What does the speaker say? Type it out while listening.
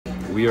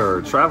We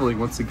are traveling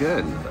once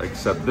again,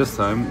 except this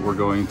time we're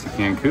going to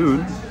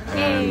Cancun,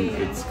 and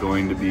it's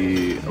going to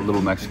be a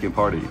little Mexican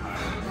party.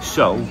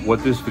 So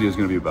what this video is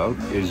going to be about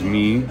is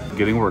me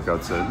getting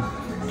workouts in,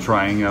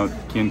 trying out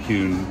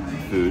Cancun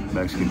food,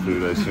 Mexican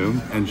food I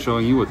assume, and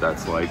showing you what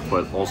that's like,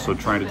 but also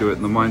trying to do it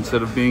in the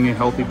mindset of being a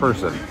healthy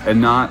person and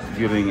not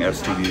getting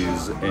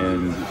STDs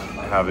and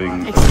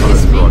having a ton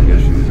of drug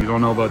issues. You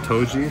don't know about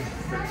Toji?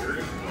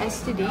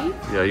 STD?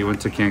 Yeah, you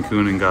went to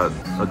Cancun and got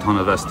a ton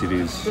of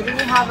STDs. Didn't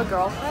you have a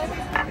girlfriend?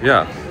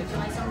 Yeah.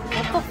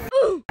 What the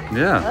f?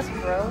 Yeah. That's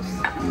gross.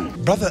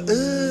 Brother,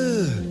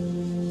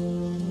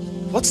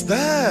 what's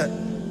that?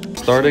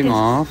 Starting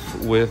off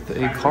with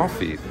a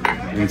coffee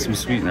and some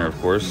sweetener, of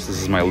course.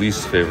 This is my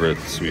least favorite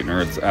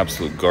sweetener. It's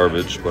absolute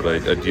garbage, but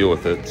I deal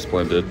with it.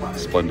 Splendid.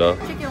 Splenda.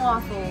 Chicken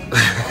waffle.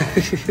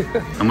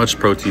 How much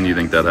protein do you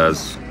think that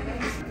has?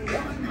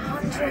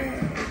 100.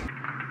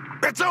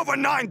 It's over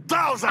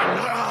 9,000!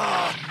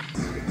 I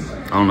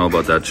don't know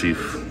about that, Chief.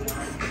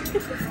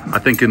 I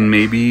think in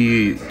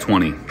maybe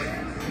 20.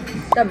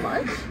 That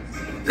much?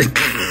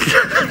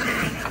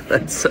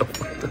 That's so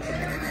fucked up.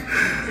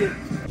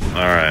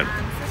 All right,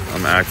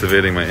 I'm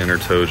activating my inner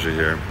Toji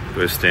here.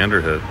 Do I stand or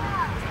hit?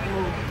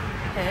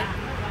 Hit?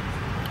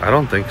 I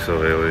don't think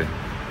so, Haley.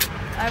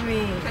 I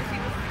mean...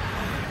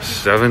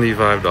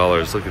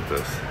 $75, look at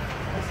this.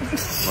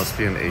 Must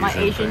be an Asian My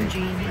Asian thing.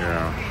 gene.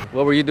 Yeah.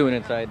 What were you doing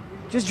inside?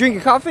 Just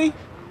drinking coffee?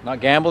 Not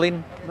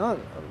gambling? No,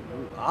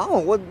 I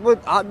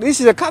don't. This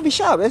is a coffee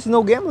shop. There's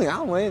no gambling. I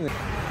don't know anything.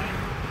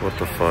 What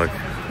the fuck?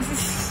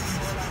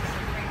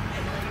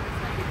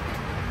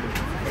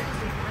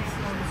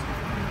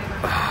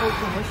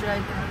 What should I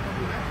do?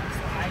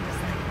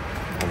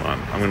 Hold on,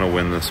 I'm gonna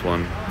win this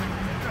one.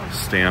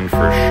 Stand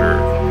for sure.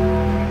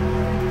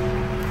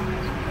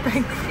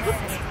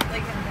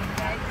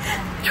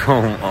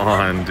 Come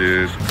on,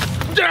 dude.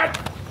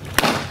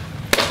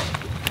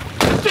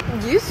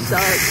 You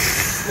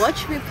suck.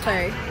 Watch me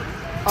play.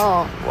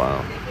 Oh.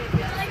 Wow.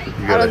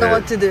 I don't know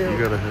what to do. You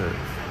gotta hit.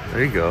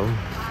 There you go.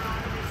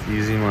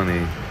 Easy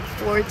money.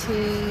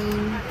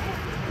 14.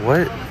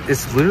 What?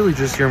 It's literally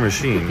just your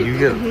machine. You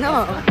get...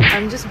 No,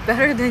 I'm just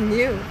better than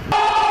you.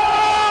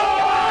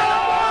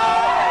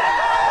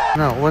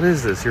 No, what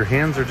is this? Your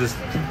hands are just...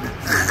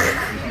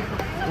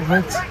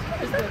 What?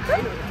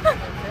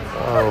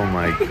 Oh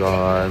my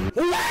god.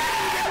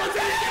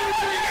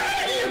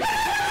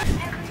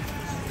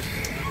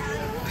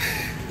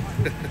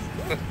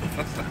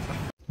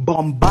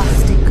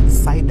 Bombastic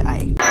side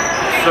eye.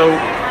 So,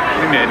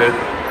 we made it.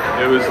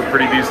 It was a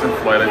pretty decent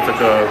flight. I took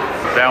a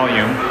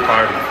Valium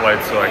prior to the flight,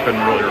 so I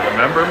couldn't really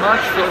remember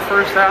much for the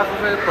first half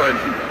of it, but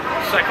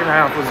second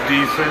half was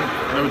decent.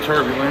 No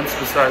turbulence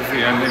besides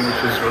the ending,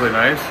 which was really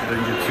nice. I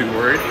didn't get too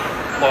worried.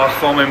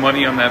 Lost all my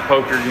money on that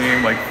poker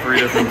game like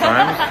 3 different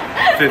times.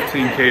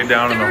 15K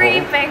down in the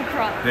hole. 3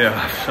 bankrupt. Yeah,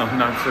 so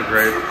not so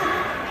great.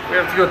 We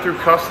have to go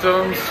through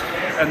customs,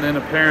 and then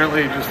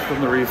apparently, just from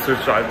the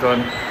research I've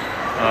done,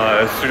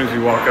 as soon as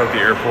you walk out the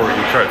airport,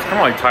 you try. It's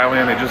kind of like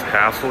Thailand. They just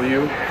hassle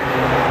you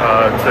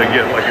to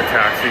get like a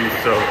taxi.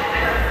 So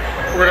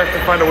we're gonna have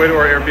to find a way to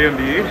our Airbnb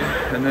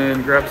and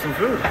then grab some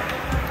food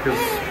because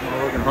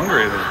I'm looking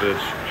hungry in this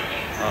bitch.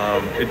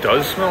 It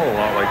does smell a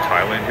lot like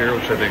Thailand here,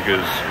 which I think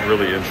is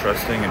really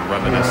interesting and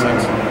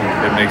reminiscent.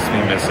 It makes me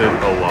miss it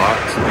a lot,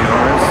 to be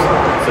honest.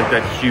 It's like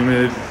that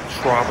humid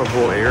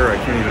tropical air. I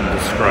can't even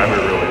describe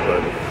it really,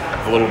 but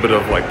a little bit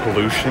of like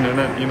pollution in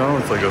it, you know?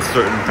 It's like a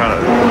certain kind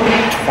of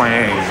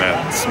twang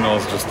that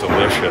smells just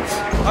delicious.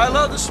 I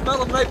love the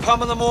smell of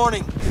napalm in the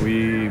morning.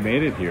 We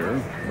made it here,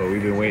 but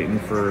we've been waiting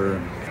for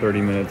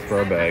 30 minutes for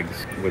our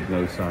bags with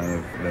no sign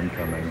of them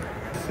coming.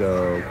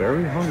 So,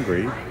 very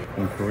hungry.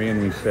 In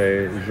Korean we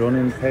say,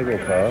 "Jonin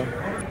Pegota."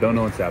 Don't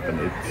know what's happened.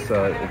 It's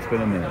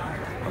been a minute.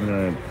 I'm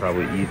gonna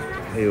probably eat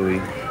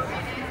Haley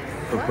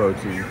for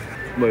protein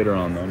later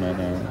on though, not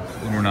now.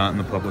 When we're not in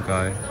the public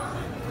eye.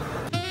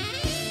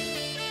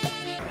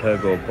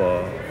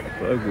 배고파.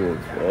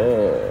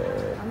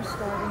 I'm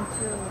starting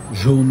to.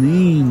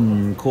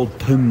 Jonin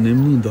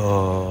Kolton입니다.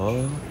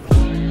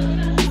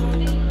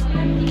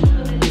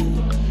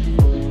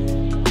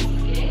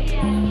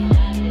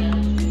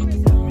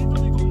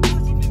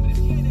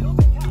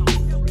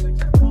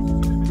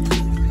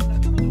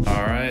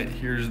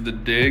 Here's the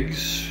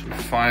digs. We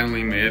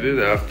finally made it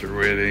after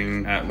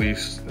waiting at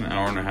least an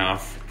hour and a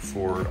half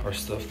for our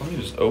stuff. Let me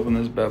just open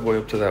this bad boy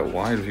up to that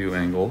wide view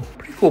angle.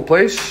 Pretty cool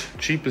place.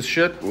 Cheap as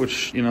shit,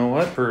 which, you know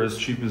what? For as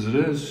cheap as it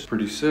is,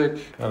 pretty sick.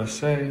 Gotta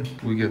say,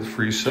 we get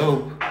free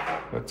soap.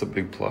 That's a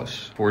big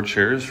plus. 4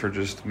 chairs for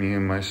just me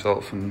and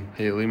myself and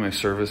Haley, my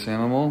service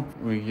animal.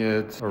 We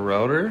get a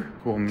router,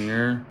 cool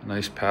mirror,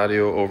 nice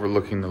patio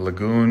overlooking the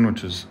lagoon,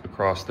 which is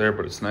across there,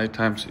 but it's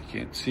nighttime, so you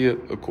can't see it.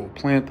 A cool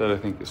plant that I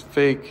think is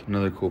fake.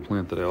 Another cool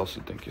plant that I also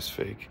think is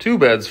fake. 2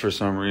 beds for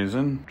some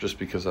reason, just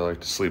because I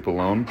like to sleep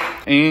alone.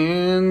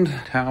 And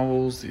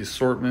towels, the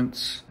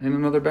assortments, and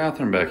another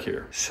bathroom back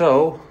here.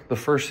 So the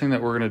first thing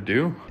that we're gonna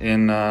do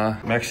in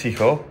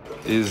Mexico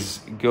is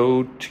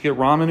go to get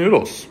ramen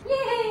noodles.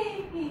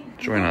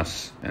 join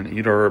us and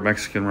eat our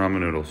Mexican ramen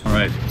noodles. All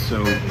right,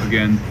 so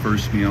again,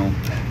 first meal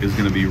is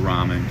gonna be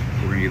ramen.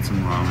 We're gonna get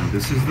some ramen.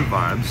 This is the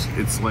vibes.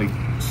 It's like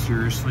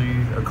seriously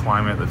a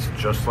climate that's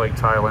just like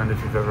Thailand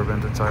if you've ever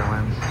been to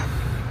Thailand.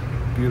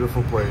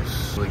 Beautiful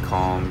place, really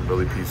calm,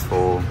 really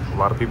peaceful. A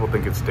lot of people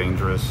think it's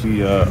dangerous.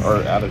 We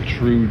are at a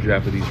true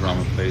Japanese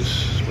ramen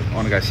place with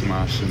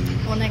onegaishimasu and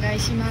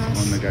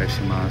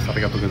onegaishimasu,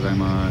 arigatou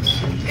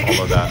gozaimasu, and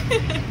all of that.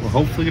 We're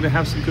hopefully gonna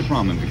have some good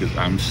ramen because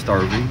I'm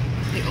starving.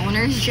 The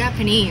owner is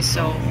Japanese,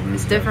 so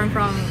it's different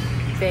from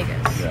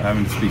Vegas. Yeah,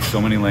 having to speak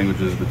so many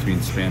languages between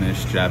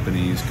Spanish,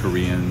 Japanese,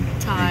 Korean,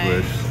 Thai.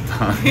 English,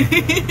 Thai.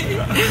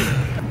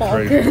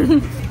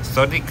 Balkan.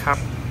 Sawadee krap.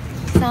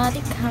 สวัส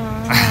ดีค่ะ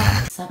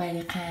สบาย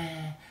ดีค่ะ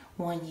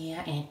 1 year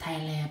in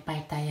Thailand ไป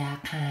ตายา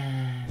ค่ะ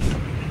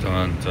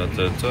Dun, dun,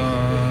 dun,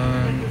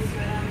 dun.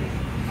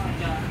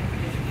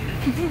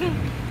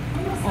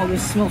 Oh,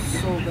 this smells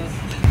so good.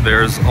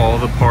 There's all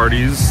the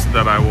parties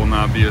that I will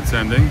not be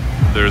attending.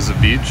 There's a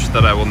beach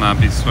that I will not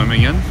be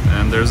swimming in.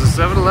 And there's a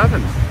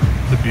 7-Eleven.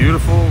 The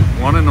beautiful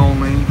one and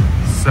only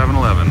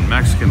 7-Eleven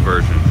Mexican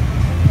version,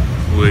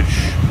 which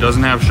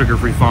doesn't have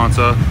sugar-free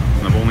Fanta.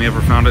 And I've only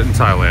ever found it in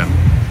Thailand.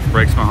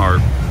 Breaks my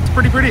heart. It's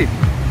pretty pretty.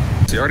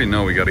 So you already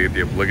know we gotta get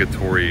the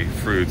obligatory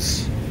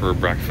fruits for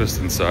breakfast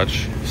and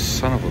such.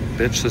 Son of a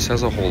bitch, this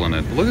has a hole in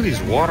it. Look at these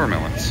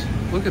watermelons.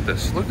 Look at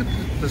this. Look at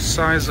the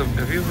size of,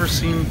 have you ever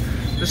seen,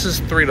 this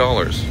is $3.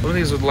 One of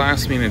these would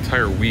last me an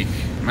entire week.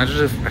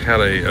 Imagine if I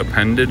had a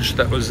appendage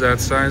that was that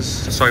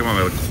size. I was talking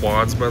about my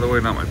quads, by the way,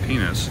 not my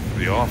penis. It'd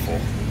be awful.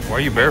 Why are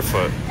you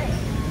barefoot?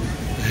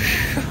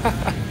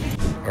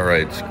 All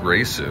right,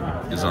 Grayson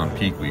is on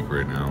peak week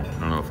right now. I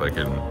don't know if I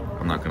can,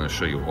 I'm not gonna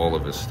show you all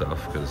of his stuff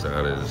because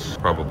that is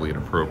probably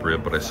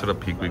inappropriate, but I set up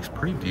peak weeks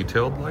pretty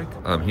detailed like.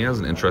 He has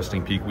an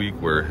interesting peak week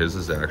where his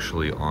is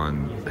actually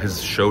on,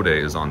 his show day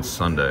is on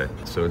Sunday.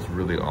 So it's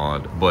really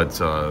odd, but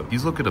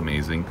he's looking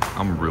amazing.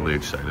 I'm really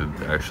excited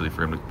actually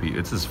for him to compete.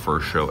 It's his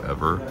first show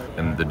ever.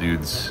 And the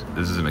dude's,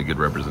 this isn't a good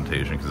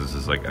representation because this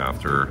is like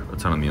after a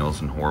ton of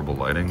meals and horrible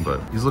lighting, but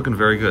he's looking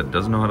very good.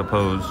 Doesn't know how to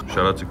pose.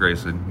 Shout out to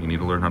Grayson. You need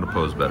to learn how to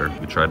pose better.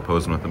 We tried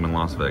posing with him in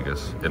Las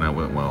Vegas and it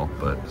went well,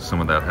 but some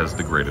of that has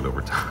degraded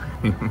over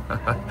time.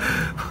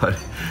 But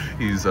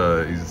he's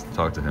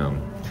talked to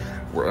him.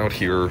 We're out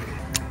here.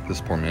 This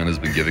poor man has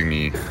been giving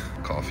me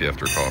coffee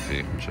after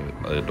coffee, which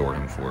I adore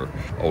him for.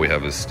 All we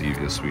have is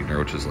stevia sweetener,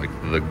 which is like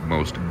the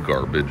most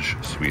garbage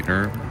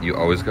sweetener. You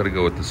always got to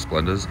go with the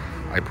Splendas.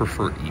 I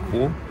prefer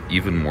Equal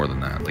even more than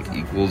that. Like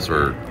Equals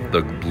are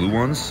the blue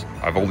ones.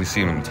 I've only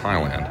seen them in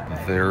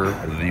Thailand. They're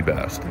the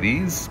best.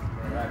 These,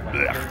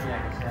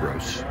 blech,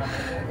 gross.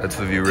 That's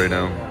the view right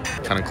now.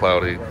 Kind of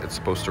cloudy. It's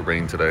supposed to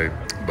rain today,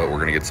 but we're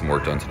gonna get some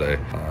work done today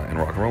and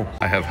rock and roll.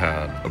 I have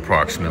had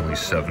approximately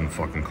 7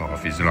 fucking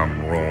coffees and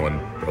I'm rolling,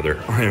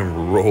 brother. I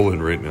am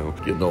rolling right now.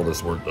 Getting all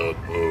this work done.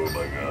 Oh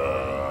my God.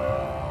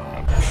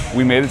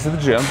 We made it to the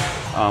gym.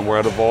 We're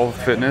at Evolve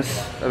Fitness,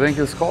 I think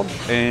it's called.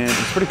 And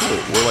it's pretty cool.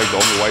 We're like the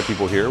only white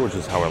people here, which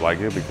is how I like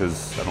it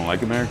because I don't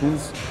like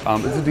Americans.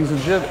 It's a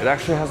decent gym. It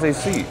actually has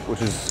AC,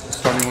 which is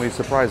stunningly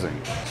surprising.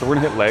 So we're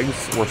gonna hit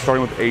legs. We're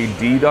starting with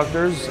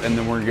adductors, and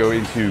then we're gonna go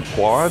into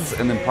quads,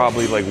 and then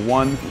probably like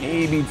 1,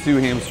 maybe 2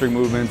 hamstring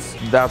movements.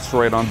 That's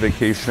right on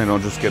vacation. I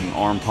don't just get an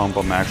arm pump.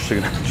 I'm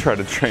actually gonna try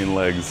to train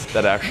legs.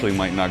 That actually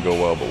might not go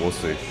well, but we'll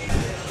see.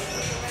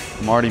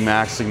 I'm already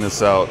maxing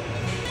this out.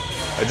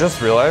 I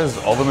just realized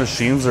all the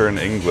machines are in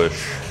English.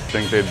 I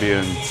think they'd be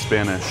in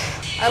Spanish.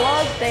 I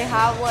love they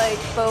have like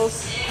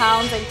both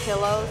pounds and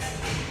kilos.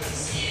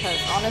 Because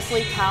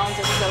honestly, pounds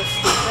is so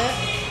stupid.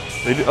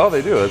 They do, oh,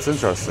 they do. That's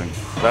interesting.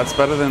 That's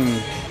better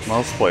than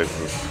most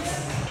places.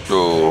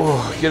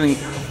 Oh, getting a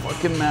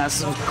fucking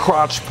massive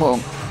crotch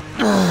pump.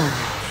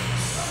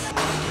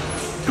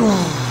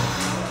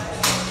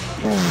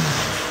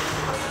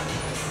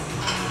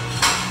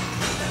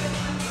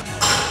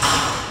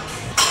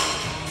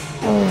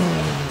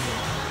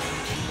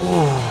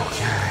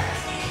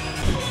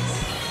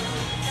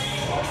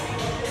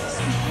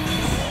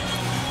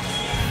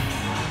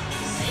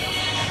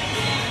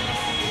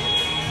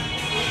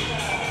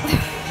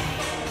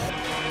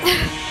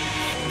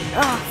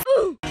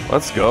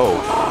 Let's go.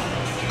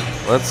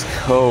 Let's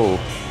go.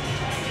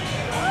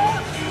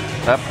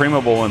 That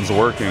Primobolin's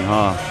working,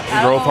 huh?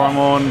 Growth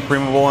hormone,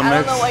 Primobolin mix? I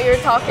don't know what you're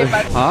talking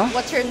about. Huh?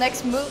 What's your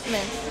next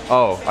movement?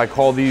 Oh, I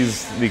call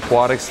these the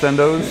quad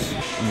extendos.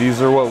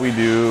 These are what we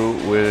do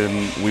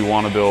when we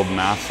want to build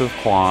massive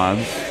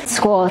quads.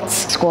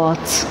 Squats,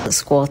 squats,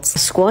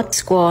 squats, squat,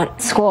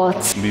 squat,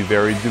 squats. Be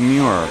very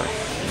demure.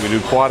 We do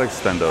quad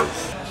extendos.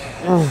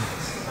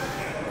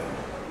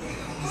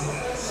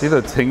 See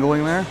the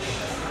tingling there?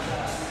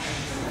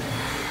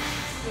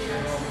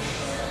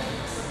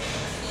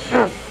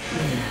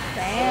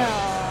 Damn,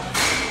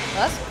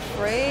 that's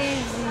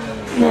crazy.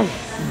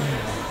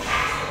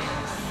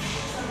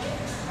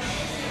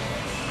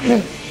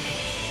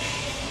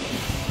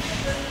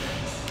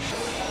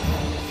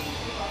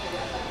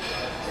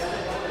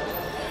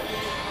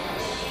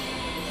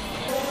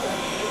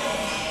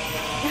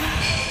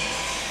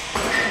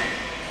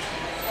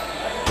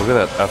 Look at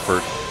that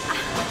effort.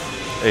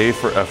 A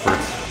for effort.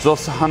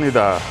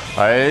 좋습니다.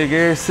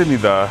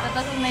 알겠습니다. That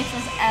doesn't make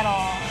sense at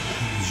all.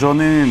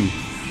 저는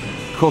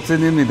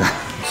Kolton입니다.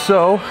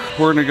 So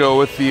we're gonna go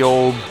with the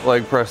old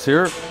leg press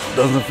here.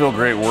 Doesn't feel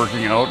great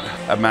working out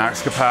at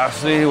max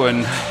capacity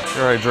when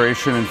your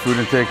hydration and food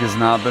intake has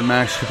not been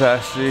max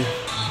capacity.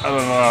 I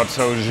don't know how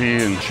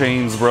Toji and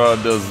Chains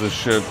Broad does this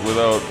shit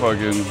without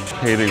fucking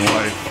hating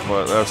life,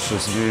 but that's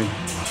just me.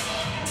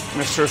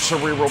 Mr.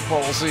 Cerebral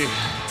Palsy.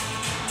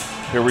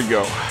 Here we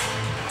go.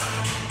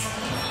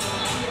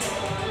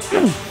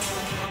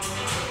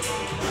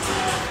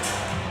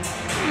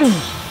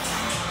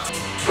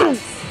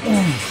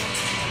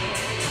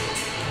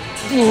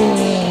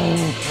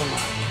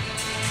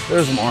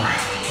 There's more.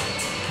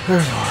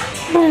 There's more.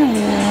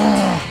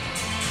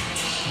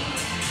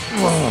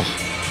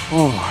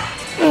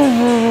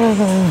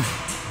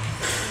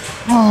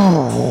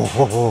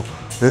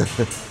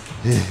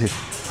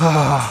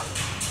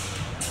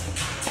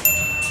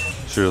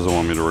 She doesn't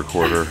want me to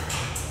record her.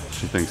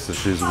 She thinks that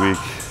she's weak.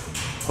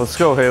 Let's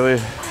go, Haley.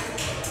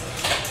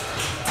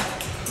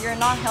 You're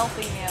not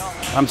helping me at all.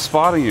 I'm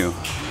spotting you.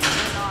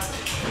 You're not.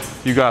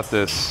 You got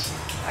this.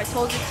 I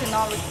told you to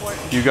not record.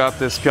 You got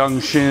this,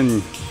 Kyung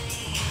Shin.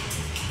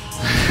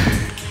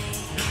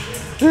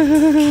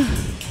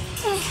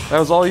 That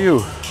was all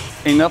you.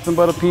 Ain't nothing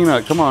but a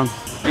peanut. Come on.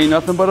 Ain't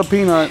nothing but a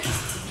peanut.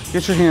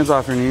 Get your hands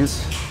off your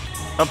knees.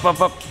 Up,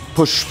 up, up.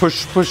 Push,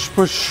 push, push,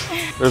 push.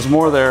 There's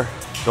more there.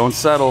 Don't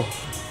settle.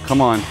 Come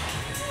on.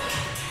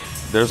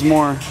 There's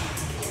more.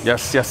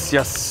 Yes, yes,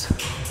 yes.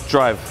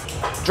 Drive.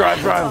 Drive,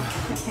 drive.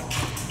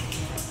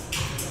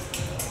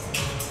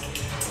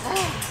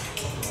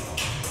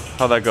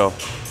 How'd that go?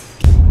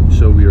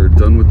 So we are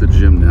done with the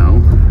gym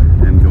now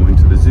and going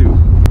to the zoo.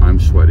 I'm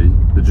sweaty.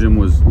 The gym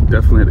was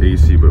definitely at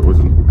AC, but it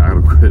wasn't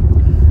adequate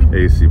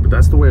AC. But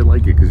that's the way I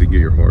like it, because you get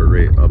your heart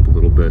rate up a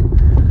little bit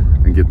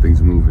and get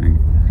things moving.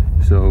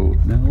 So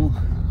now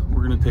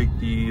we're gonna take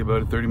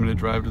about a 30-minute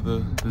drive to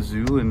the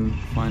zoo and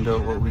find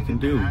out what we can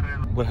do.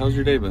 But how's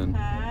your day been?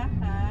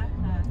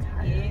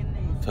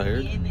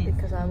 Tired?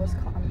 Because I was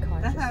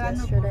unconscious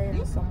yesterday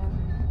and someone...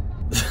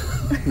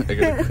 I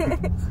gotta...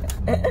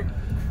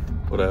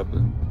 What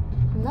happened?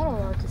 I'm not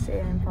allowed to say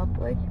it in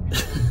public.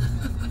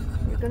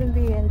 You're gonna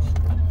be in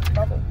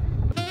trouble.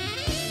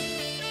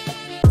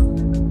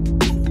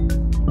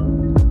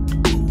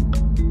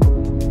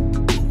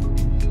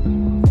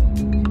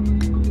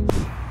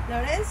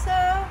 Lorenzo?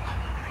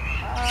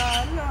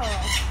 No.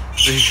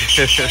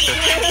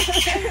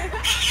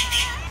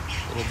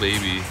 Little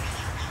baby.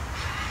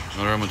 I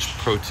wonder how much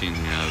protein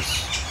he has.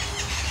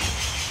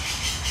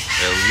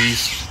 At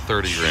least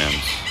 30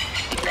 grams.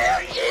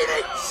 They're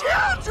eating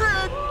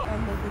children!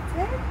 Under the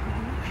tent?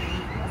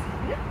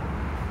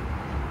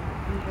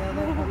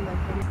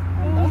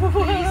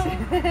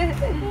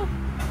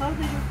 How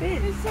do you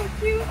feel? It's so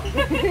cute.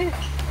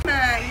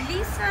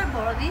 Lisa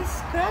body's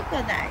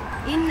crocodile.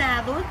 In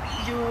adult,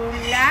 your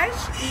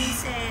large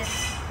is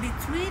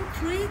between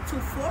 3 to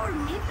 4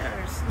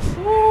 meters.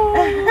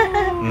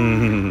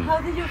 How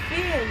do you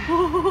feel?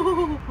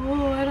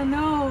 Oh, I don't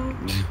know.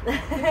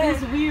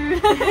 It's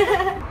weird.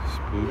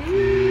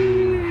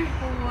 Spooky.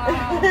 Wow.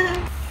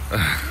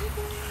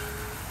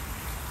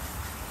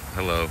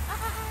 Hello.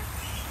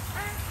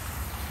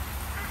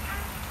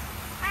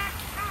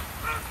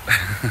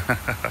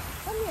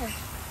 Come here.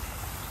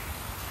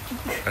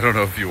 I don't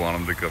know if you want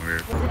him to come here.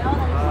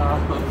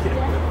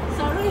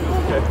 Sorry.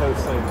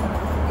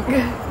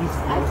 He's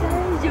I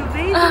said your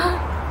baby.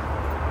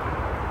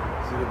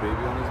 See the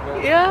baby on his back?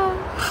 Yeah.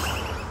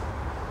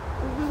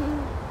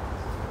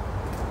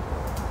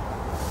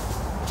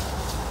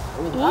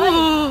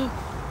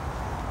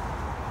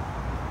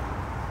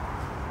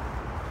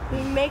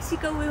 In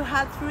Mexico, we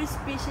have 3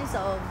 species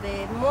of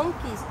the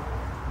monkeys,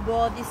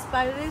 but the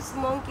spiders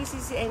monkeys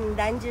is in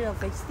danger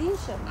of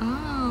extinction.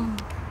 Oh.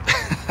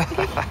 Look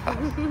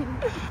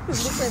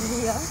at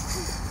me, huh?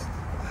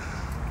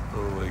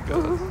 Oh my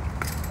god.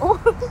 Oh.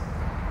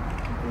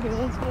 He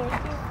wants more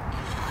too.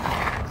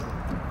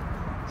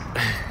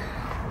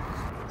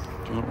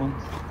 Do you want one?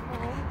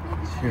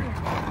 Here.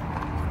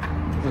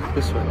 Look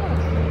this way.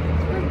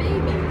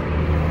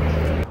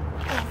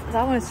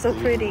 That one's so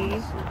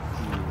pretty.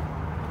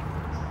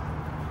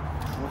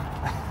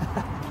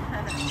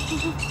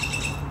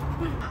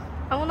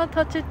 I want to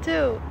touch it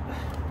too.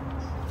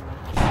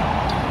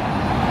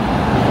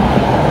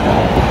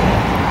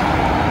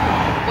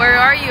 Where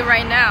are you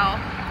right now?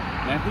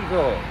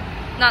 Mexico.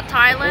 Not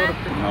Thailand?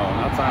 No,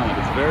 not Thailand.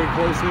 It's very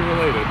closely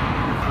related.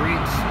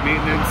 Breach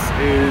maintenance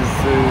is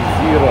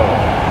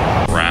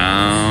 0.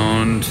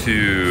 Round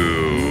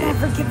 2.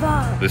 Never give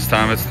up. This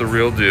time it's the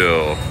real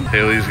deal.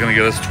 Haley's gonna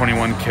get us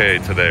 21K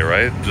today,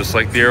 right? Just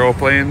like the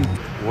aeroplane?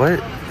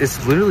 What?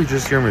 It's literally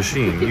just your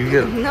machine. You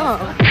get. No,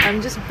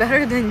 I'm just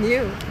better than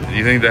you. Do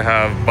you think they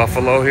have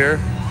buffalo here?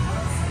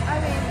 I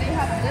mean, they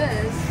have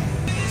this.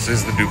 This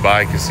is the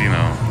Dubai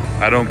casino.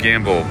 I don't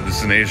gamble. This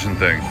is an Asian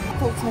thing.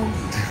 Kolton,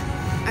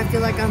 I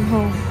feel like I'm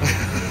home.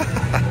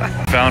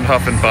 Found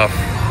Huff and Puff.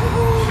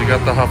 She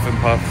got the Huff and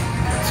Puff.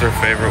 her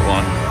favorite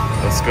one.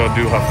 Let's go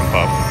do Huff and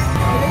Puff.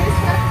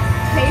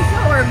 Peso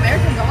or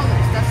American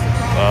dollars? That's the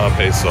problem.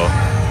 Peso.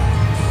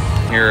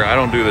 Here, I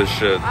don't do this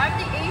shit. I'm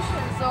the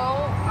Asian, so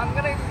I'm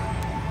gonna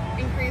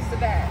increase the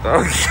bet.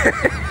 Okay.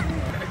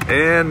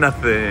 And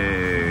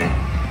nothing.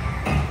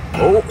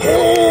 Oh.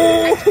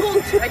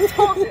 I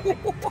told you.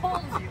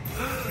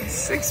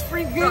 6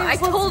 free games. I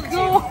told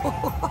you.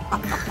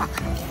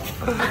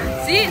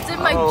 See, it's in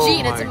my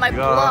gene. It's in my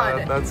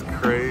blood. That's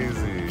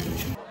crazy.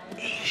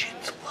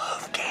 Asians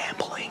love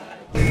gambling.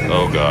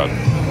 Oh God.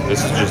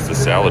 This is just the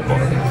salad bar.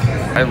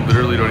 I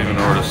literally don't even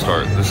know where to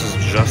start. This is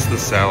just the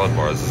salad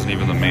bar. This isn't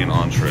even the main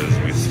entrees.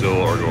 We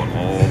still are going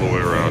all the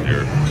way around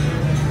here.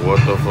 What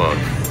the fuck?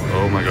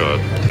 Oh my God.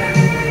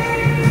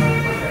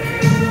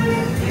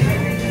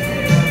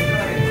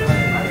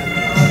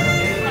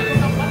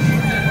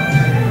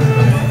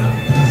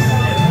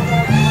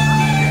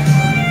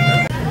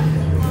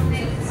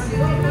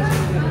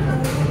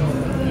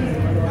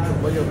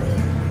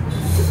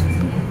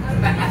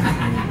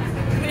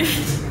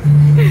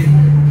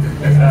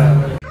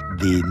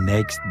 The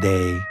next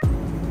day.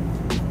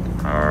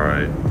 All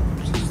right,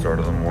 it's the start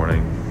of the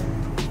morning.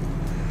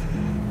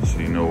 So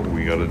you know what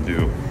we gotta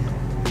do.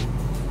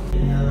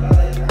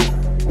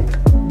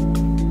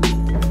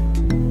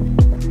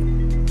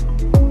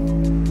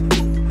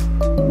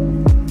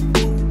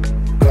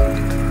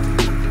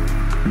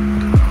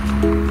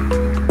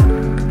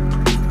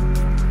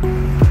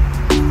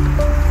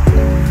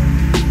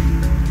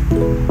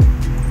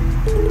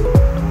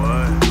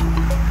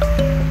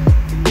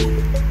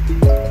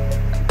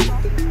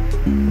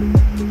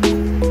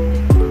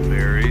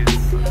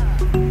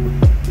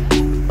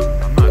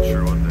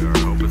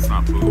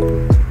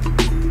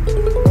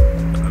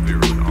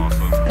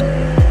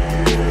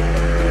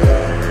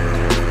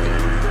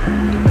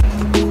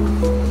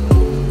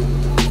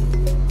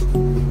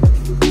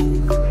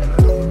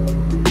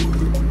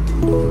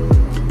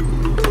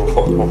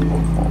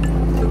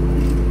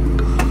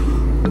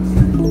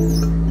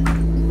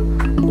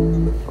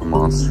 A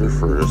monster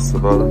for just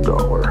about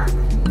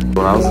 $1.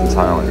 When I was in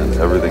Thailand,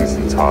 everything's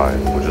in Thai,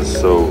 which is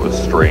so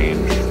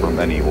estranged from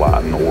any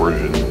Latin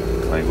origin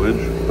language.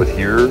 But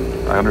here,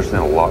 I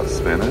understand a lot of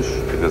Spanish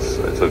because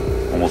I took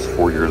almost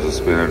 4 years of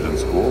Spanish in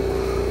school.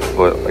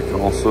 But I can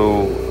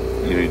also,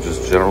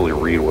 just generally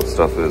read what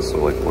stuff is. So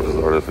like, what is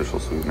the artificial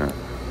sweetener?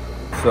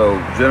 So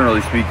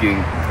generally speaking,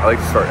 I like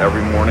to start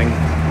every morning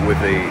with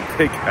a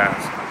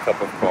thick-ass cup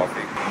of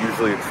coffee,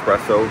 usually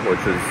espresso, which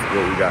is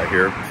what we got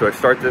here. So I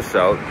start this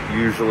out,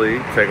 usually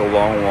take a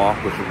long walk,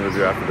 which I'm gonna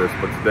do after this,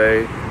 but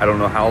today, I don't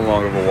know how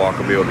long of a walk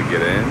I'll be able to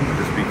get in,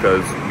 just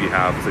because we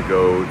have to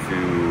go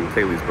to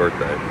Haley's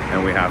birthday,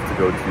 and we have to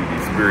go to the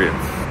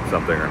experience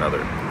something or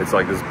another. It's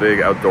like this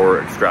big outdoor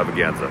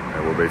extravaganza,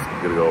 and we're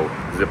basically gonna go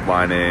zip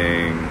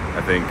lining.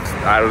 I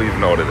don't even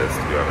know what it is,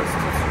 to be honest.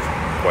 It's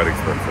just quite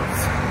expensive.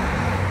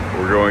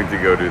 We're going to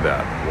go do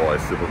that while I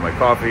sip with my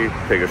coffee,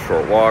 take a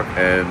short walk,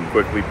 and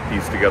quickly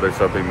piece together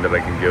something that I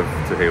can give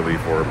to Haley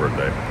for her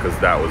birthday. Because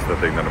that was the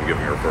thing that I'm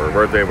giving her for her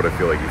birthday, but I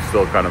feel like you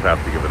still kind of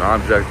have to give an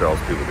object or else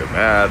people get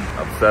mad,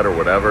 upset, or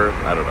whatever.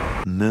 I don't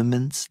know.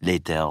 Moments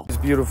later. It's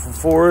beautiful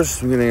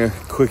forest. I'm getting a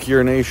quick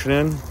urination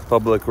in.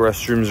 Public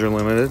restrooms are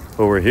limited.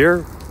 But we're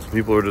here.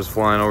 People are just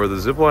flying over the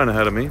zip line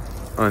ahead of me,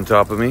 on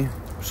top of me.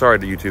 Sorry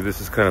to YouTube,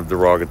 this is kind of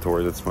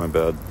derogatory, that's my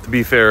bad. To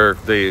be fair,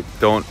 they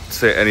don't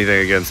say anything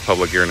against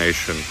public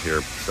urination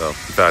here. So, in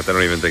fact, I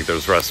don't even think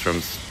there's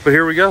restrooms. But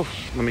here we go.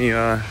 Let me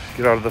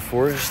get out of the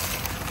forest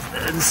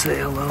and say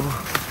hello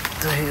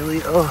to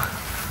Haley. Oh,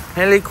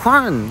 Haley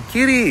Kwan,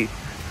 Kiri,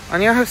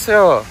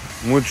 안녕하세요.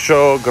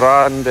 Mucho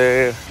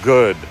grande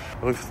good.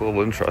 It looks a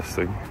little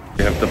interesting.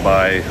 You have to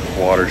buy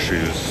water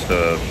shoes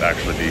to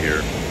actually be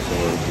here. So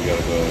we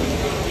gotta go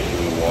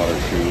do the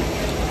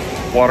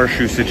water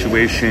shoe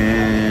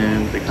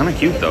situation. They're kind of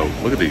cute though.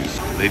 Look at these.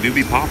 They do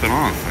be popping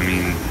off. I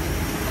mean,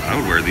 I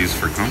would wear these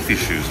for comfy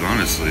shoes,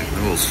 honestly. They're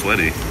a little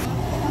sweaty.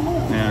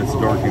 Yeah, it's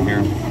dark in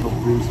here.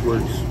 Hopefully this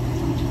works.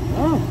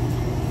 Oh,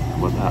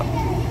 what that?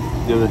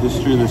 Yeah, the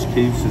history of this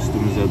cave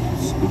system is that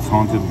it's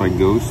haunted by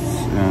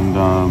ghosts, and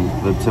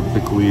that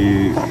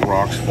typically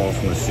rocks fall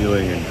from the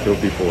ceiling and kill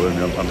people.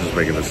 And I'm just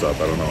making this up.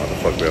 I don't know how the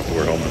fuck we have to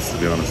wear helmets, to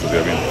be honest with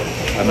you. I mean,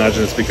 I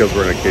imagine it's because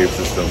we're in a cave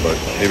system, but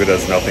maybe it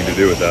has nothing to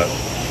do with that.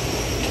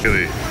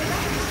 Really?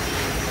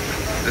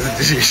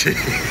 That's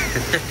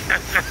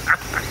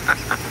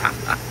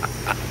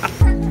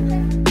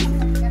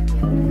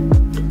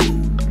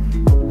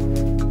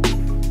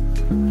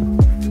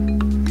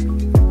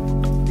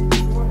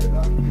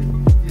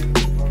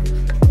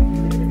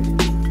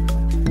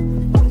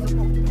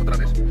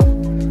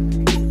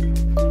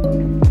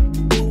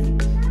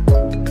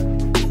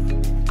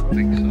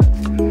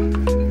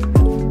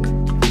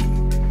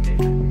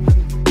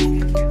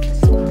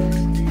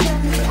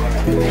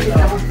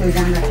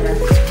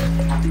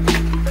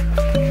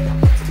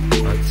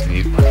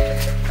neat.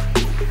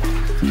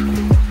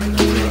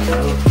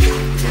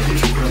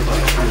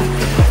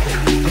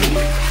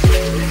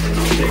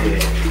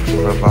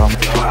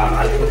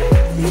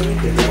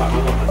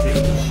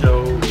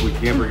 So we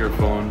can't bring our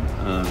phone,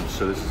 so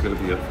So this is gonna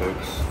be it,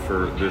 folks,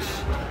 for this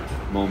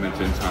moment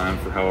in time,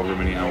 for however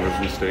many hours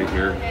we stay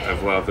here.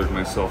 I've lathered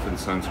myself in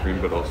sunscreen,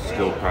 but I'll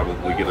still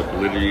probably get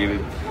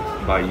obliterated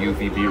by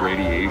UVB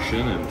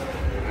radiation and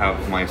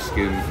have my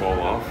skin fall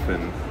off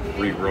and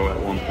regrow at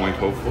one point,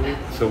 hopefully.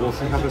 So we'll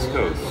see how this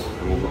goes,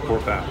 and we'll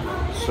report back.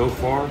 So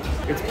far,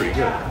 it's pretty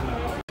good.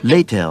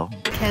 Later.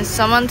 Can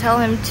someone tell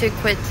him to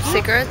quit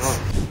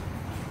cigarettes?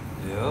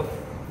 Yep.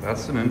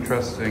 That's an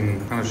interesting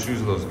kind of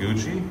shoes, those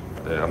Gucci.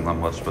 Yeah, I'm not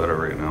much better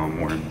right now. I'm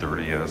wearing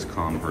dirty ass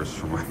Converse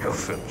for my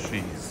outfit.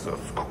 Jesus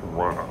Christ.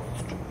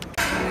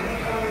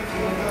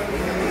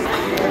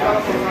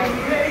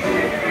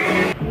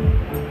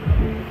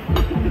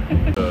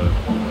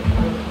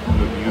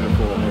 The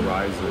beautiful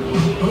horizon.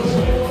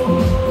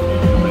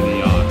 The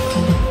neon.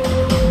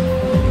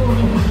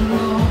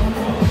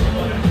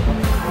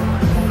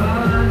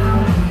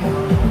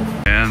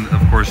 And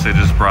of course they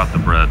just brought the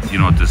bread. You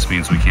know what this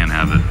means? We can't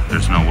have it.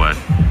 There's no way.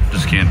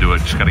 Just can't do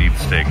it. Just gotta eat the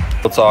steak.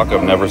 Real talk,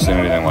 I've never seen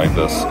anything like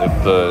this.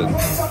 If the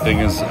thing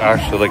is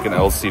actually like an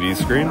LCD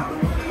screen,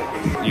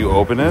 you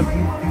open it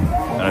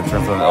and it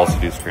turns on an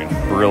LCD screen.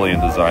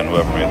 Brilliant design,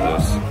 whoever made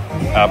this.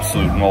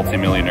 Absolute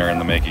multi-millionaire in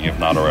the making, if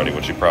not already,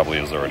 which he probably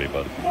is already,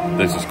 but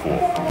this is cool.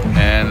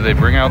 And they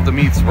bring out the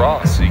meats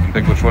raw, so you can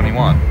pick which one you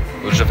want,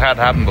 which I've had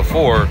happen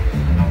before.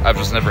 I've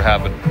just never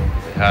had it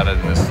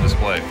in this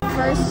display.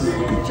 First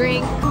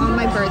drink on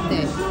my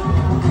birthday.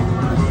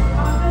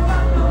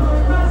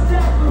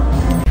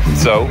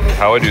 So,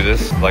 how I do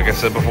this, like I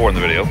said before in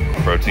the video,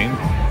 protein,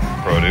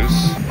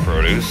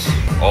 produce,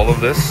 all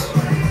of this,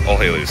 all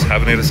Haley's.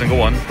 Haven't ate a single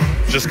one.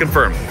 Just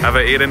confirm, have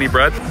I ate any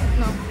bread?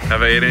 No.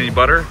 Have I ate any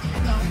butter?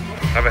 No.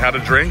 Have I had a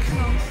drink?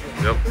 No.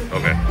 Yep,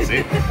 okay,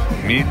 see?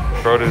 Meat,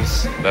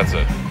 produce, that's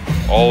it.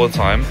 All the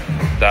time.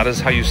 That is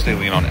how you stay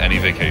lean on any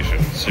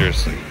vacation,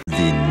 seriously.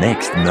 The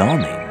next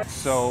morning.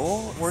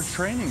 So, we're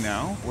training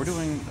now. We're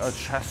doing a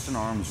chest and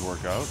arms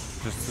workout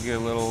just to get a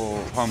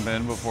little pump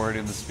in before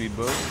hitting the speed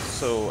boost.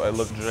 So I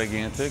look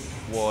gigantic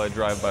while I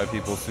drive by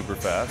people super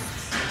fast.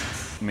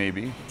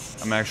 Maybe.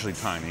 I'm actually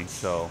tiny,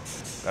 so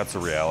that's a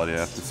reality I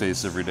have to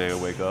face every day I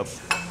wake up.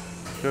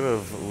 Could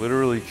have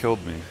literally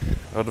killed me.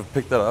 I would have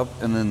picked that up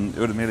and then it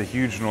would have made a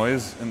huge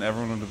noise and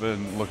everyone would have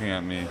been looking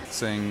at me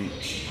saying,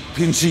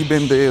 "Pinche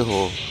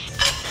bendejo."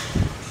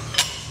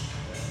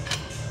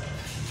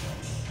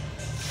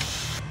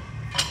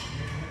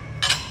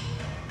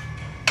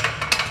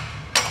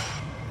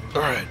 All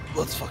right,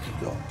 let's fucking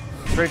go.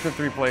 Straight to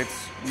 3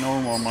 plates,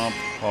 no warm up.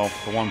 Well,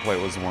 the 1 plate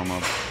was the warm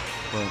up,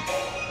 but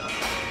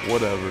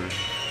whatever.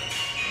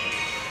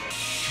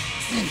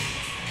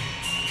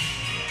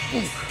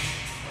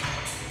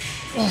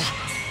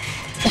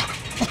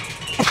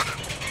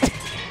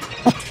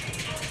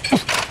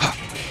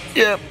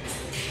 Yep.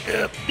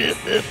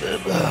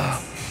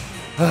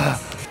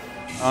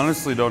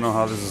 Honestly, don't know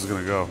how this is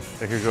gonna go.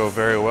 It could go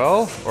very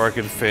well, or I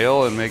could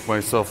fail and make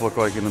myself look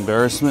like an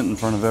embarrassment in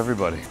front of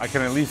everybody. I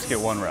can at least get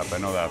 1 rep, I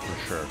know that for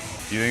sure.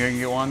 Do you think I can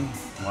get one?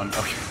 One?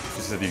 Okay.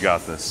 You said you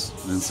got this.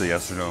 I didn't say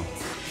yes or no.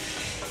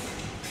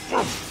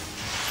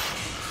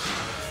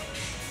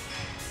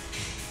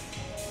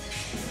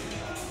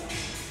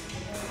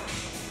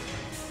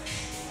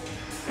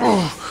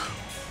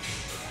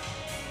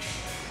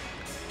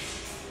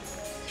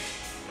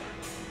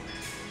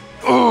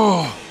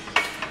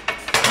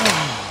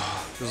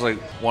 It was like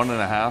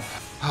 1.5.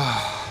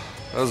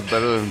 That was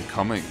better than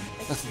coming.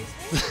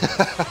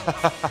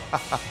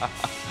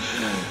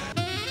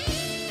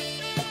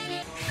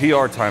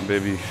 PR time,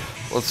 baby.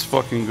 Let's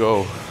fucking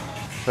go.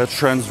 That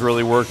trend's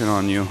really working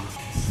on you. I'm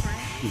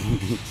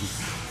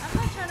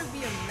not trying to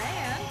be a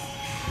man.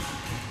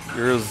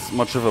 You're as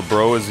much of a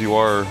bro as you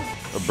are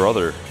a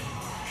brother.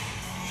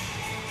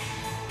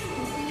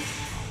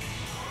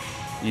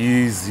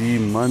 Easy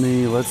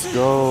money, let's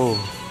go.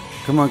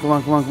 Come on, come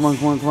on, come on, come on,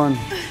 come on, come on.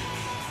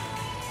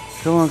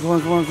 Come on, come on,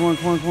 come on, come on,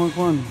 come on, come on,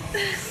 come on.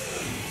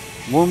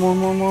 More.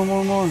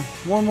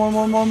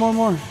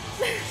 More.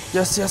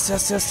 Yes.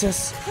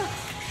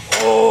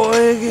 Oh,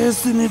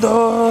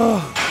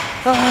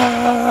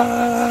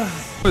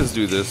 always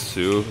do this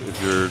too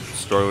if you're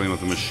struggling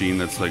with a machine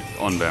that's like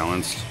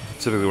unbalanced.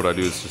 Typically what I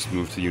do is just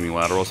move to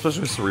unilateral,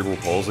 especially with cerebral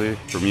palsy.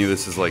 For me,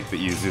 this is like the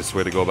easiest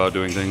way to go about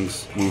doing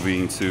things.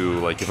 Moving to,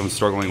 like, if I'm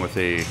struggling with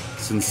a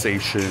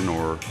sensation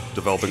or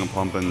developing a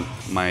pump in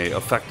my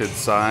affected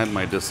side,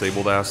 my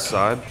disabled ass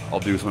side,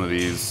 I'll do some of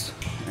these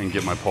and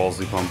get my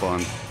palsy pump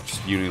on.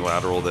 Just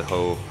unilateral, the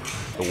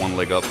one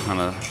leg up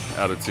kind of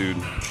attitude.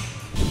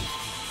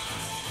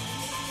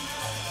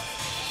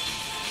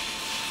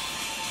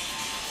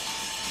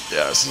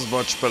 Yeah, this is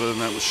much better than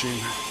that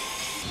machine.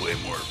 Way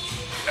more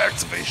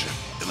activation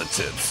in the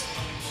tits.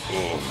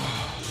 Oh.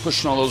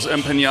 Pushing all those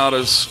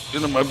empanadas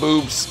into my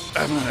boobs. I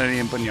haven't had any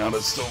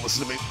empanadas, don't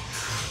listen to me.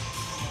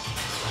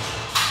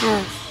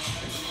 Oh,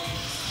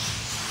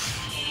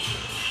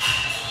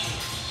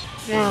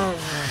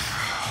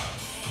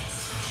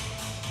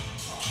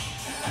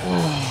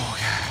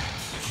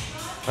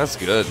 that's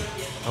good.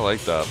 I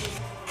like that.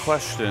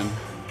 Question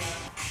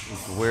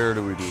is, where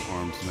do we do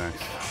arms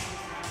next?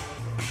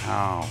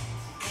 How?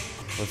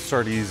 Let's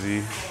start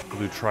easy. We'll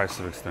do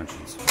tricep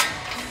extensions.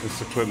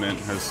 This equipment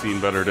has seen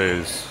better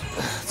days,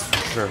 that's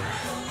for sure.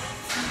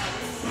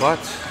 But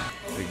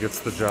it gets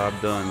the job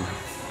done.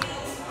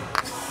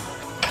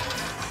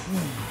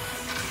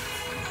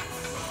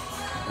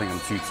 I think I'm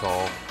too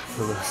tall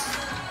for this.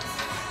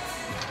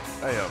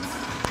 I am.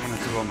 I'm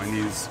gonna do it on my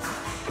knees,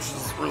 which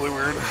is really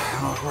weird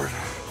and awkward.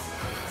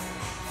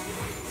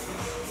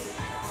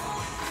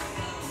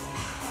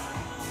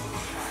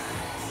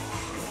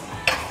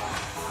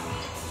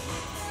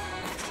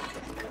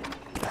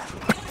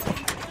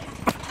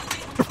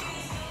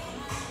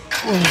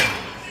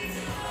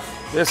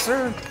 Yes,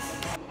 sir.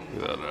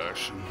 Look at that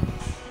action.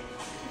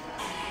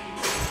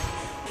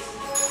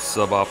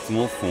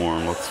 Suboptimal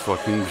form. Let's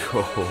fucking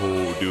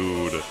go,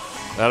 dude.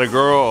 Atta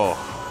girl.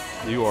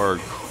 You are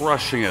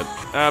crushing it.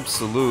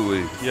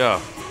 Absolutely. Yeah.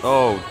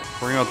 Oh,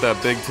 bring out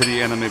that big titty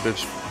anime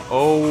bitch.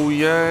 Oh,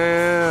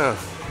 yeah.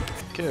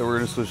 Okay, we're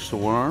gonna switch to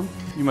one arm.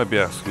 You might be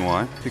asking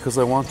why. Because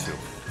I want to.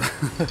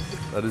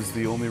 That is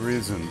the only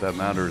reason that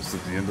matters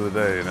at the end of the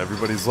day in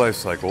everybody's life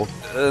cycle.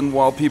 And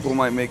while people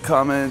might make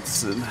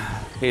comments and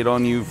hate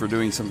on you for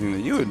doing something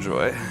that you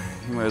enjoy,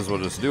 you might as well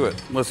just do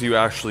it. Unless you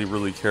actually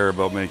really care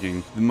about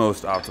making the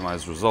most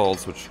optimized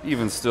results, which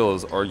even still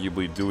is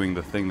arguably doing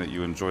the thing that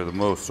you enjoy the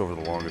most over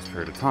the longest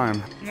period of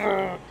time.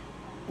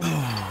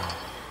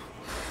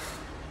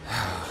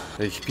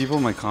 Like, people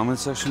in my comment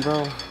section,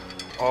 bro,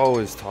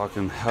 always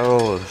talking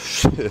hell of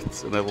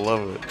shit, and I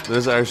love it.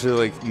 There's actually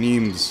like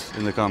memes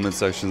in the comment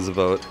sections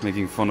about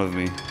making fun of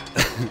me,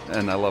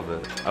 and I love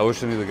it. I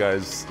wish I knew the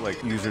guy's like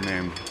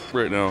username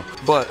right now.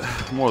 But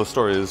more of the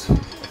story is, I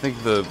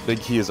think the big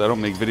key is I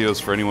don't make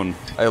videos for anyone.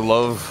 I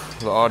love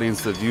the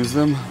audience that views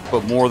them,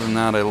 but more than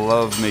that, I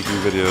love making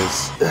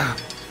videos.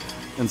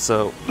 And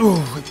so,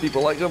 if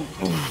people like them,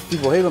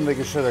 people hate them, they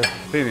can share their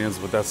opinions,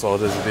 but that's all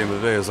it is at the end of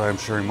the day, is I am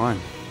sharing mine.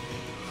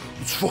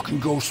 Let's fucking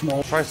go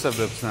small. Tricep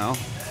dips now.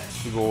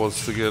 The goal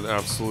is to get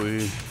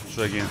absolutely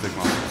gigantic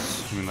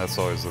muscles. I mean, that's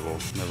always the goal.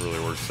 Never really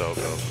works out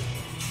though.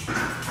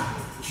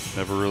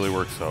 Never really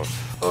works out.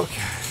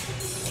 Okay.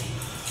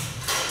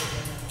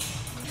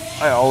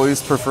 I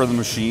always prefer the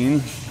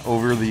machine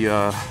over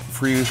the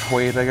free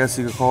weight, I guess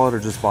you could call it, or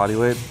just body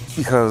weight,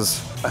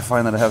 because I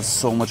find that I have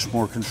so much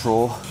more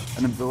control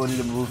and ability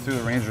to move through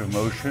the range of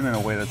motion in a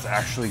way that's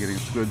actually getting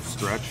a good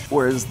stretch.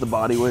 Whereas the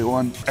body weight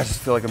one, I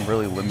just feel like I'm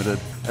really limited,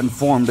 and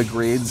form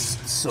degrades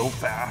so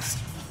fast.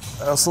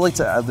 I also like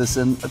to add this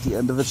in at the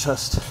end of the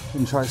chest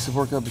and tricep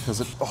workout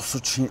because it also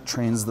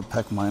trains the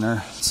pec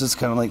minor. So it's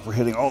kind of like we're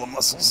hitting all the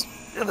muscles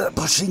in that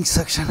pushing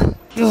section.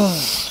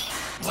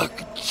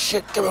 Fucking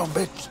shit, come on,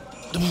 bitch.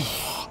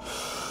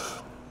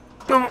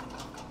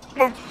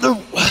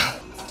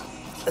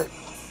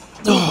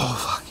 Oh,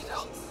 fucking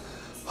hell.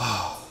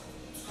 Oh.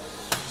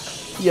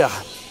 Yeah.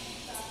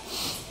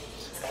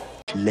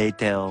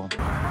 Later.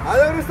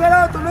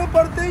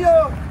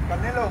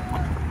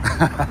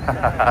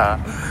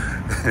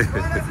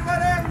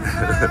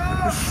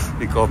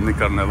 He called me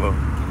Carnelo.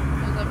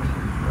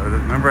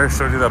 Remember I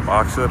showed you that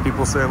boxer that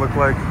people say I look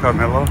like?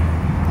 Carnelo?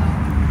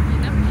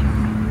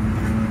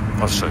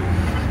 I'll show you.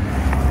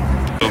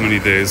 So many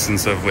days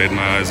since I've laid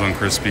my eyes on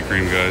Krispy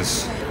Kreme,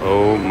 guys.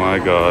 Oh my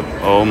god.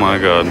 Oh my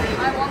god.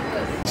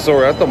 So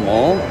we're at the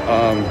mall,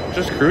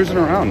 just cruising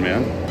around,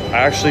 man. I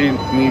actually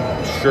need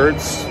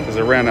shirts because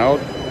I ran out,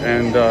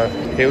 and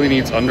Haley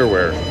needs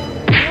underwear. You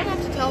don't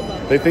have to tell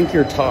them. They think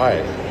you're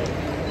Thai.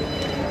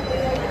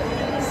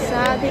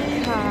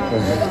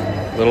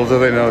 Little do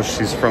they know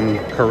she's from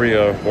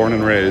Korea, born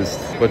and raised,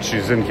 but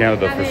she's in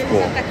Canada for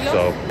school.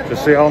 So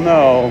just so y'all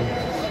know,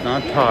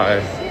 not Thai.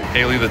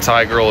 Haley, the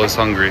Thai girl, is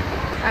hungry.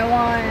 I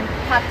want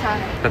pad thai.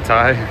 Pad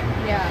Thai?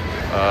 Yeah.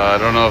 I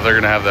don't know if they're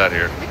gonna have that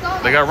here.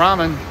 They got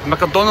ramen,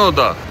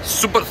 McDonald's,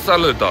 super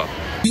salad.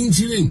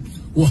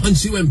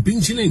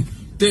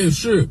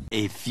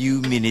 A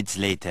few minutes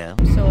later.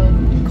 So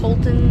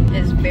Kolton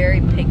is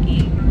very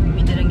picky.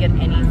 We didn't get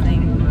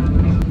anything.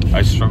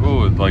 I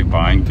struggle with like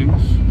buying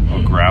things.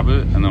 I'll grab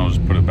it and then I'll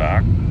just put it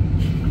back.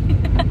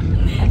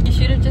 You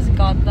should have just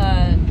got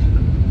the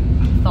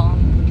thong.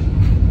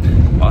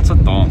 Lots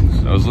of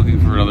thongs. I was looking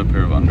for another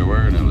pair of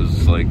underwear and it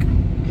was like,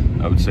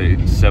 I would say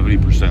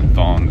 70%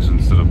 thongs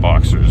instead of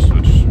boxers,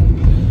 which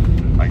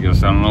I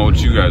guess I don't know what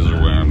you guys are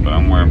wearing, but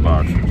I'm wearing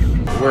boxers.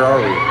 Where are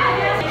we?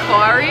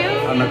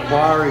 Aquarium? An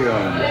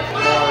aquarium.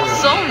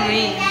 So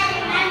mean.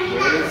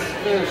 Where's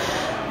fish?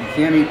 You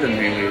can't eat them,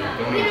 Haley.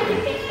 Don't eat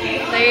them.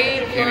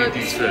 Can't eat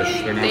these fish.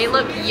 They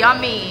look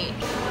yummy.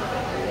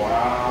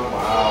 Wow,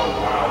 wow,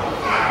 wow,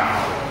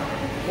 wow.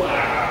 Wow.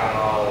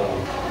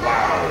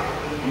 Wow.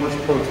 How much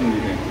protein do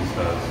you think this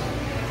has?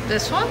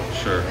 This one?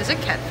 Sure. Is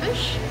it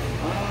catfish?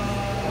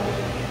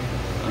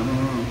 I don't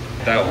know.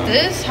 That one.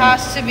 This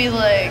has to be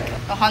like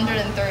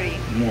 130.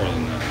 More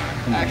than that.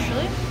 Come on.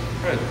 Actually?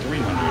 Probably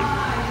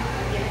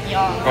 300.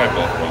 Yum. Probably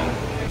both wrong.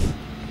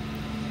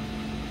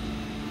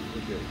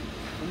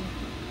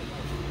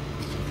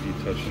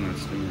 Touching that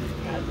stinger.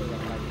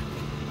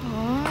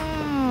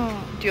 Oh.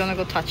 Do you want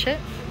to go touch it?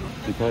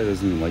 He probably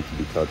doesn't even like to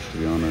be touched, to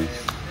be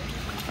honest.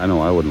 I know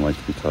I wouldn't like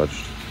to be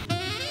touched.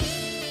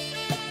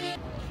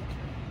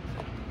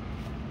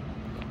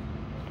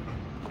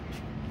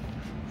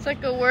 It's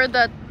like a word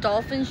that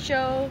dolphins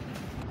show.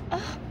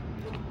 Oh,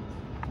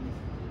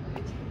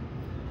 It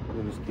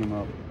just came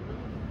up.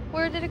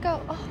 where did it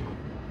go? Oh.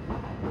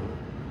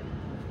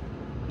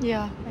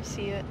 Yeah, I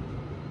see it.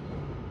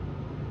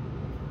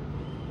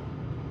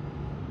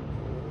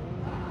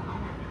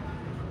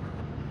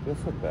 Feels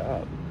so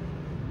bad.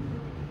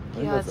 I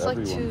think Yeah, that's it's like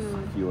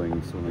everyone's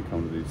feelings when they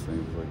come to these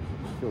things. Like,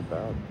 just feel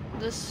bad.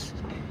 This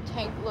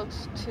tank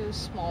looks too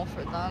small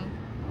for them.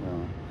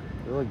 Yeah,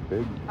 they're like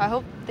big. I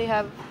hope they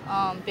have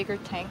bigger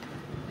tank.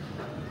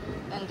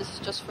 And this is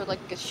just for like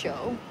a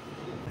show.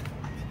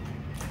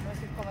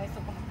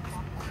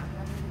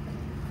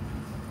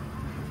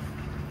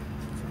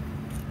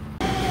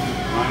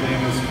 My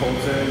name is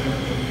Kolton,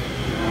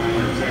 and I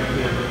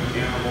protected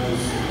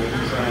animals with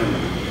trend.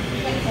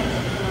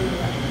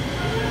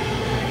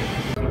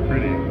 So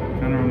pretty.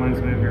 Kind of reminds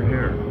me of your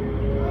hair.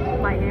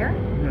 My hair?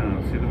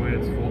 Yeah, see the way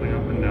it's folding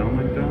up and down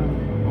like that?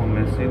 All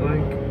messy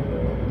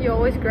like? You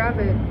always grab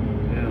it.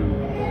 Yeah.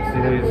 See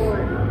how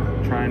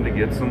he's trying to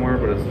get somewhere,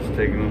 but it's just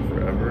taking him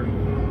forever?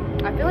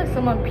 I feel like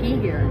someone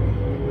peed here.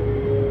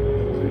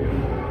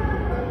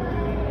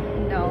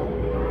 No.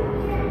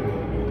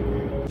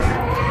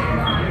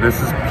 This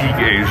is peak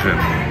Asian.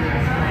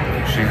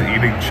 She's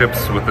eating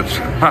chips with a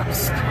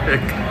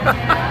chopstick.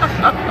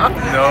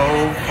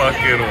 No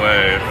fucking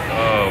way.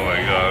 Oh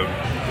my god.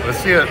 Let's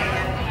see it.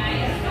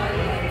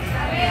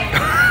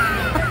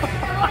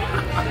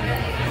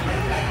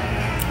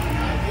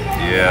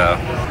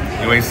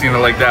 Yeah. You ain't seen it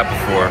like that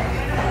before.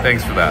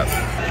 Thanks for that.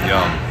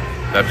 Yum.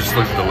 That just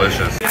looks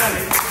delicious.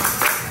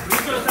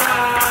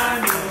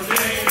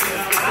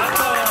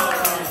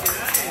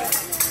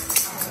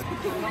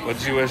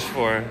 What'd you wish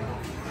for?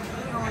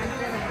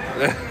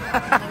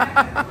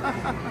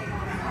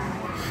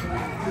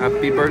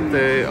 Happy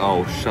birthday.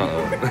 Oh, shut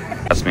up.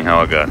 Ask me how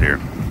I got here.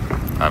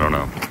 I don't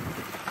know.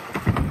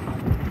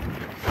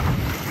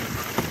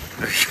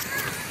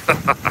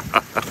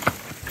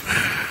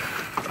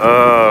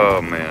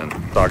 Oh, man.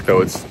 Doc,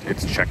 though, it's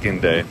check-in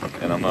day,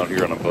 and I'm out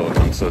here on a boat.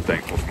 I'm so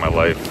thankful for my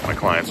life. My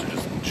clients are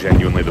just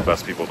genuinely the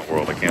best people in the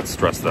world. I can't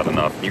stress that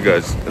enough. You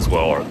guys, as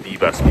well, are the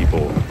best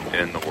people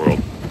in the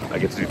world. I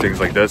get to do things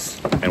like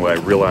this, and when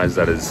I realize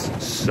that is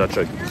such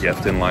a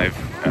gift in life,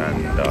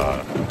 and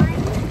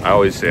I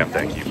always say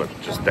thank you, but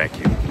just thank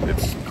you.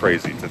 It's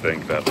crazy to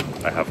think that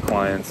I have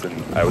clients,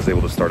 and I was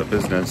able to start a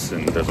business,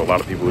 and there's a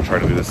lot of people who try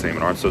to do the same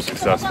and aren't so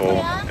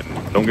successful. And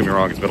don't get me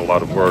wrong, it's been a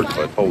lot of work,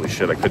 but holy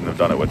shit, I couldn't have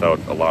done it without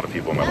a lot of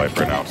people in my life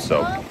right now.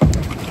 So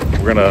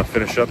we're gonna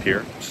finish up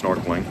here,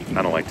 snorkeling.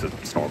 I don't like to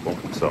snorkel,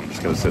 so I'm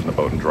just gonna sit in the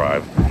boat and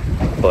drive,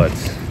 but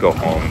go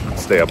home,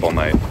 stay up all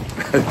night,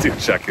 do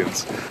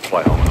check-ins,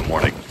 fly home in the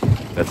morning.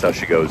 That's how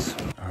she goes.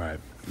 All right,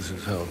 this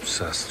is how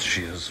obsessed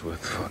she is with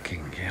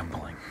fucking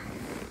gambling.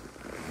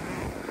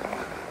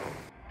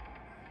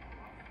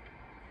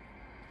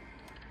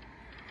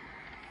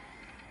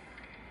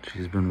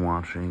 She's been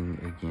watching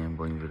a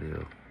gambling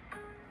video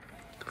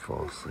to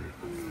fall asleep.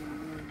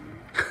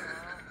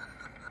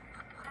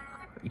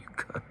 You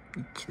gotta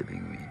be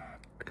kidding me.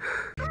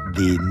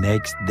 The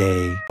next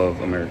day.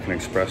 Of American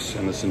Express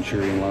in the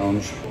Centurion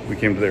Lounge. We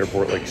came to the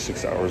airport like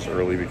 6 hours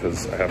early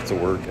because I have to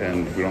work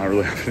and we don't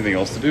really have anything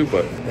else to do,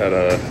 but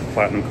that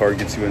platinum card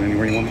gets you in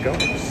anywhere you want to go.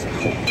 So,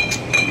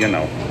 you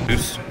know.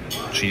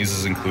 Cheese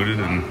is included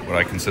in what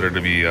I consider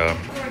to be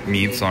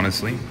meats,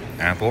 honestly.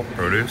 Apple,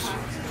 produce.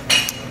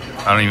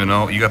 I don't even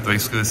know. You got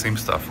basically the same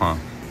stuff, huh?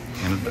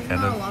 And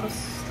a lot of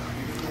stuff.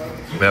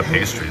 they have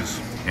pastries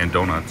and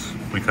donuts.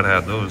 We could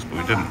have had those, but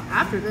we didn't.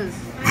 After this.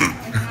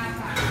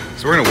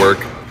 So we're gonna work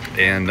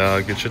and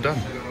get shit done.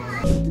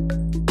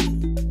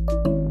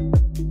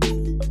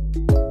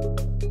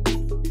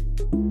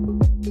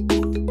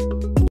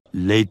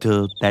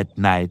 Later that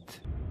night.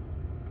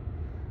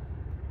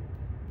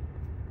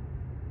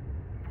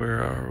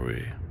 Where are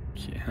we?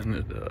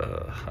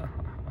 Canada.